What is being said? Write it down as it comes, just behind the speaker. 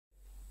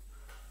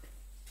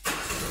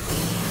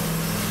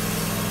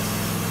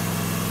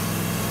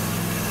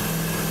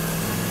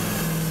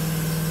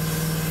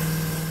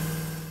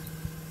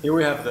Here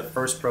we have the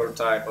first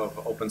prototype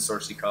of open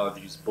source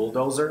Ecology's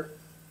bulldozer.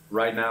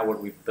 Right now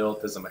what we've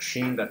built is a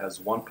machine that has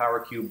one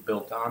power cube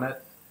built on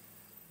it.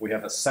 We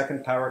have a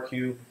second power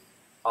cube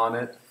on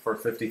it for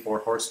 54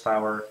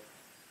 horsepower.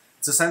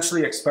 It's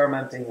essentially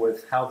experimenting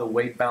with how the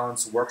weight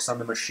balance works on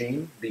the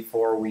machine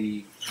before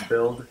we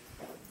build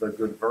the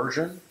good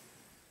version.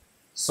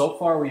 So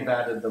far we've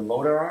added the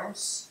loader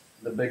arms,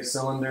 the big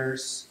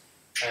cylinders,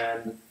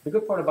 and the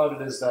good part about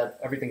it is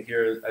that everything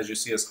here, as you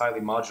see, is highly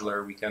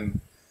modular. We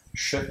can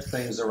shift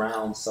things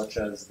around, such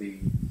as the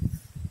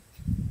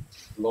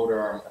loader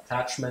arm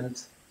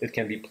attachment. It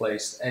can be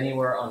placed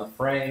anywhere on the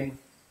frame,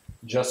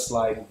 just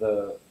like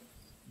the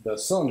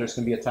cylinders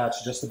can be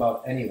attached just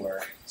about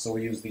anywhere. So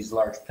we use these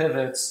large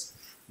pivots,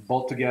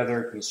 bolt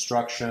together,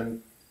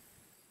 construction.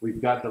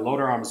 We've got the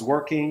loader arms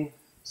working.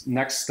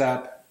 Next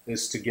step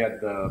is to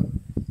get the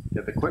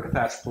quick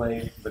attach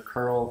plate, the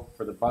curl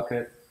for the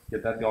bucket,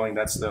 get that going.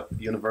 That's the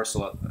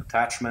universal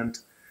attachment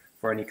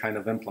for any kind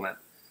of implement.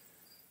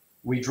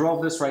 We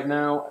drove this right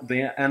now.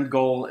 The end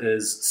goal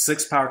is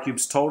 6 power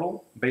cubes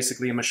total,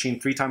 basically a machine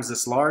 3 times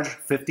this large,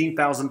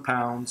 15,000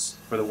 pounds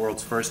for the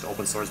world's first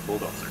open source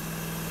bulldozer.